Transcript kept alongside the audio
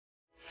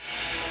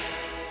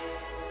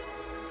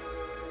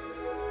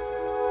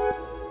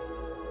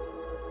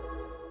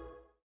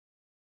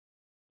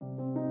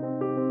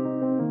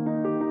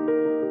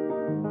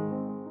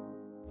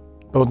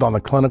both on the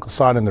clinical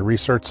side and the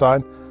research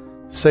side,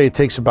 say it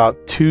takes about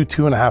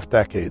 2.5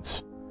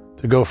 decades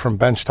to go from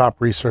benchtop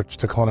research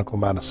to clinical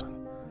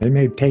medicine. It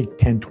may take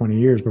 10, 20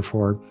 years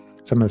before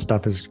some of the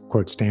stuff is,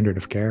 quote, standard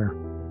of care.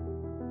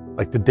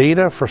 Like the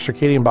data for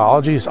circadian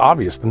biology is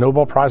obvious. The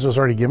Nobel Prize was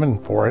already given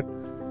for it,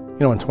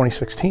 in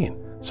 2016.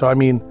 So, I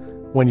mean,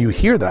 when you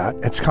hear that,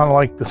 it's kind of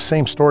like the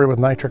same story with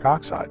nitric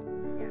oxide.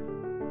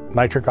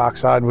 Nitric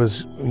oxide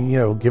was,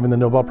 given the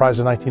Nobel Prize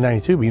in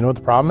 1992, but you know what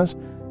the problem is?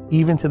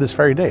 Even to this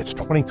very day, it's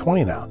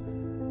 2020 now.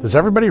 Does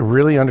everybody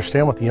really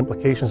understand what the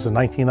implications of the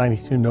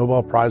 1992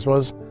 Nobel Prize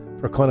was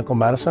for clinical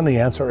medicine? The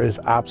answer is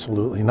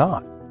absolutely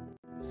not.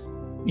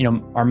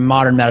 Our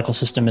modern medical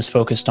system is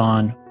focused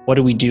on what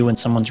do we do when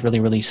someone's really,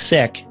 really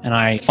sick? And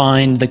I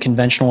find the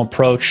conventional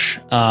approach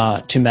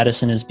to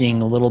medicine as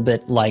being a little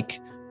bit like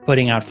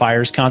putting out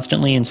fires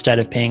constantly instead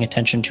of paying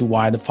attention to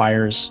why the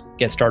fires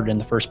get started in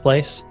the first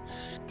place.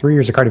 3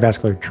 years of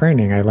cardiovascular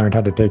training, I learned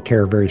how to take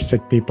care of very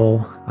sick people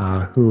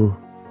who,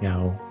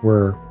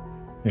 were,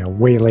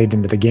 way late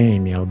into the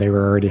game. They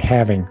were already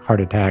having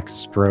heart attacks,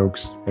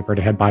 strokes. They've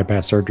already had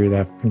bypass surgery. They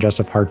have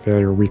congestive heart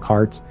failure, weak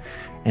hearts.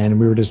 And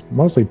we were just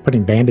mostly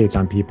putting Band-Aids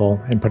on people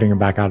and putting them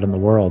back out in the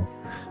world.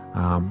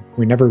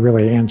 We never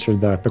really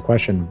answered the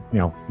question,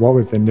 what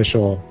was the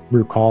initial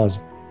root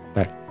cause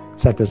that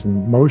set this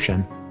in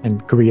motion?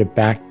 And could we get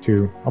back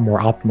to a more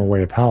optimal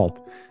way of health?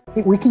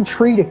 We can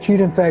treat acute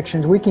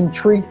infections, we can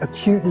treat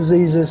acute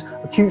diseases,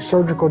 acute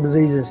surgical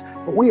diseases,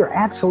 but we are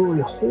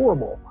absolutely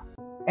horrible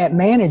at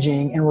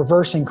managing and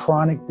reversing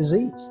chronic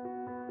disease.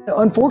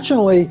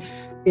 Unfortunately,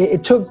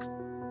 it took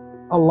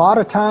a lot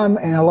of time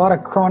and a lot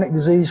of chronic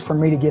disease for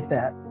me to get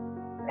that.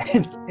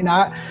 And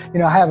I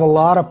have a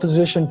lot of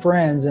physician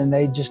friends and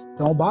they just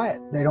don't buy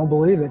it. They don't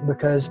believe it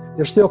because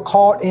they're still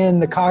caught in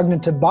the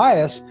cognitive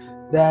bias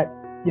that,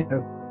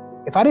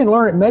 if I didn't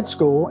learn it at med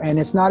school and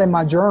it's not in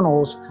my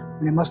journals,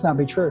 it must not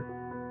be true.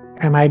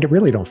 And I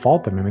really don't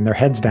fault them. I mean, their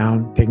heads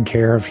down, taking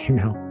care of,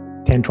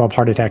 10, 12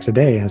 heart attacks a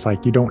day. And it's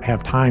like, you don't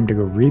have time to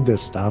go read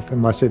this stuff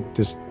unless it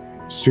just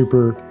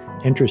super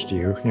interests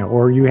you,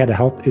 or you had a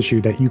health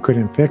issue that you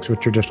couldn't fix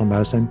with traditional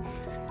medicine.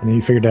 And then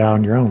you figured it out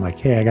on your own, like,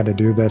 hey, I got to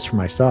do this for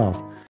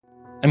myself.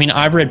 I mean,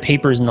 I've read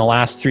papers in the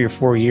last 3 or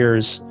 4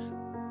 years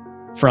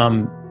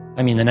from,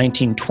 the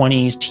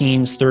 1920s,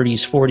 teens,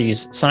 30s,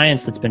 40s,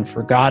 science that's been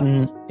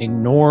forgotten,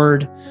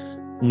 ignored,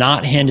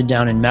 not handed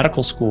down in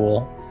medical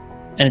school.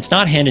 And it's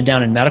not handed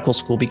down in medical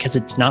school because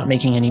it's not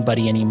making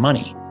anybody any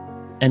money.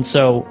 And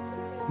so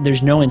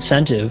there's no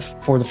incentive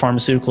for the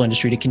pharmaceutical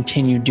industry to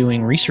continue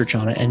doing research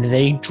on it. And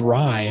they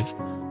drive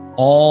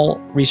all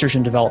research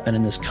and development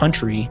in this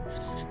country.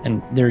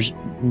 And there's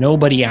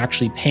nobody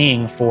actually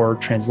paying for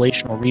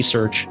translational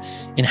research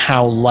in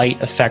how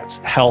light affects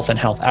health and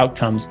health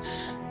outcomes.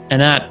 And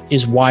that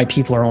is why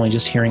people are only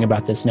just hearing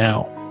about this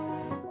now.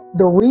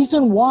 The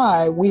reason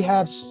why we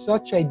have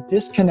such a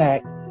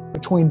disconnect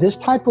between this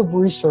type of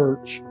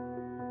research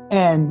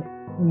and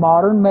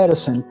modern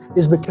medicine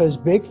is because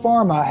Big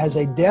Pharma has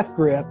a death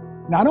grip,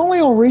 not only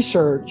on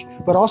research,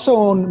 but also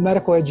on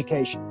medical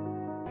education.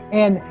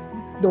 And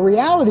the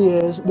reality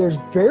is there's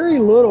very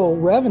little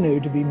revenue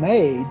to be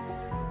made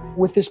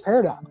with this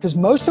paradigm because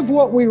most of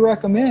what we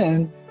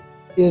recommend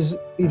is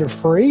either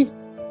free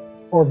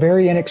or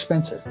very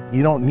inexpensive.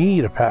 You don't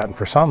need a patent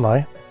for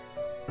sunlight.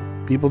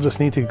 People just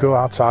need to go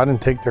outside and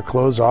take their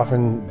clothes off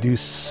and do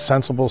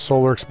sensible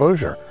solar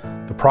exposure.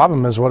 The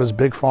problem is, what does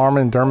Big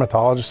Pharma and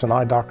dermatologists and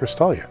eye doctors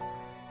tell you?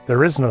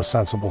 There is no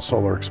sensible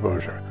solar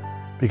exposure.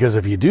 Because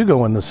if you do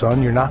go in the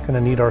sun, you're not going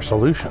to need our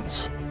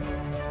solutions.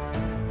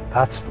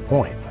 That's the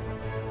point.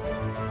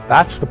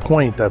 That's the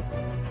point that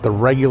the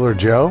regular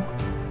Joe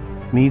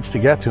needs to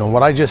get to. And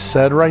what I just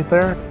said right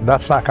there,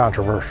 that's not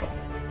controversial.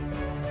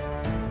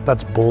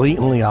 That's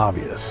blatantly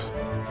obvious.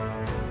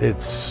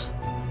 It's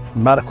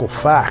medical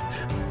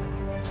fact.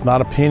 It's not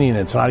opinion.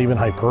 It's not even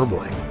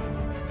hyperbole.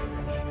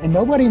 And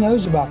nobody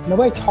knows about it.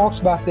 Nobody talks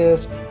about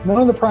this.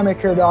 None of the primary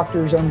care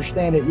doctors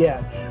understand it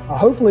yet.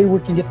 Hopefully we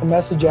can get the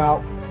message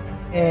out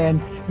and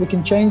we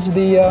can change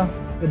the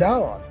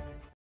dialogue.